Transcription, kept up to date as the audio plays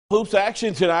Hoops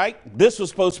action tonight. This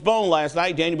was postponed last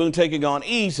night. Daniel Boone taking on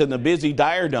East in the busy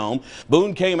Dyer Dome.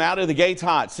 Boone came out of the gates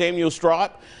hot. Samuel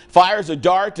Straught fires a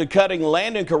dart to cutting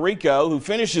Landon Carrico, who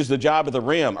finishes the job at the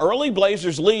rim. Early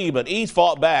Blazers lead, but East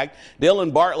fought back.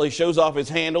 Dylan Bartley shows off his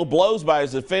handle, blows by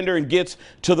his defender, and gets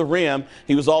to the rim.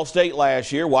 He was All-State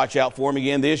last year. Watch out for him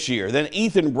again this year. Then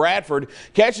Ethan Bradford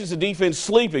catches the defense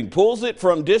sleeping, pulls it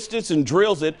from distance and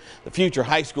drills it. The future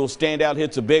high school standout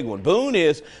hits a big one. Boone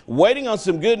is waiting on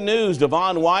some good news.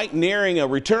 Devon White nearing a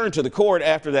return to the court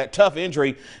after that tough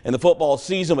injury in the football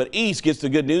season, but East gets the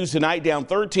good news tonight, down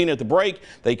 13 at the break.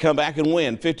 They come back and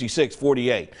win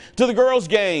 56-48. To the girls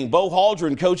game, Bo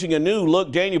Haldren coaching a new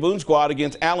look Daniel Boone squad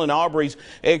against Allen Aubrey's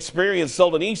experienced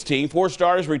Sullivan East team. 4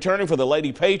 starters returning for the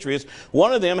Lady Patriots.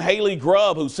 One of them, Haley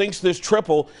Grubb, who sinks this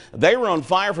triple. They were on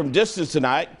fire from distance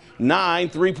tonight. 9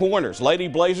 3-pointers. Lady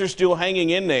Blazers still hanging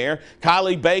in there.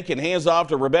 Kylie Bacon hands off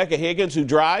to Rebecca Higgins, who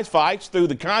drives, fights through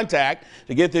the contact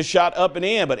to get this shot up and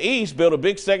in. But East built a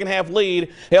big second half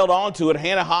lead, held on to it.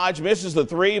 Hannah Hodge misses the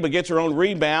 3, but gets her own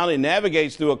rebound and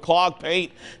navigates through a clogged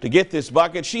paint to get this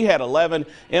bucket. She had 11.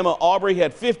 Emma Aubrey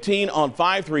had 15 on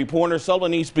 5 3-pointers.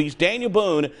 Sullivan East beats Daniel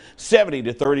Boone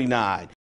 70-39.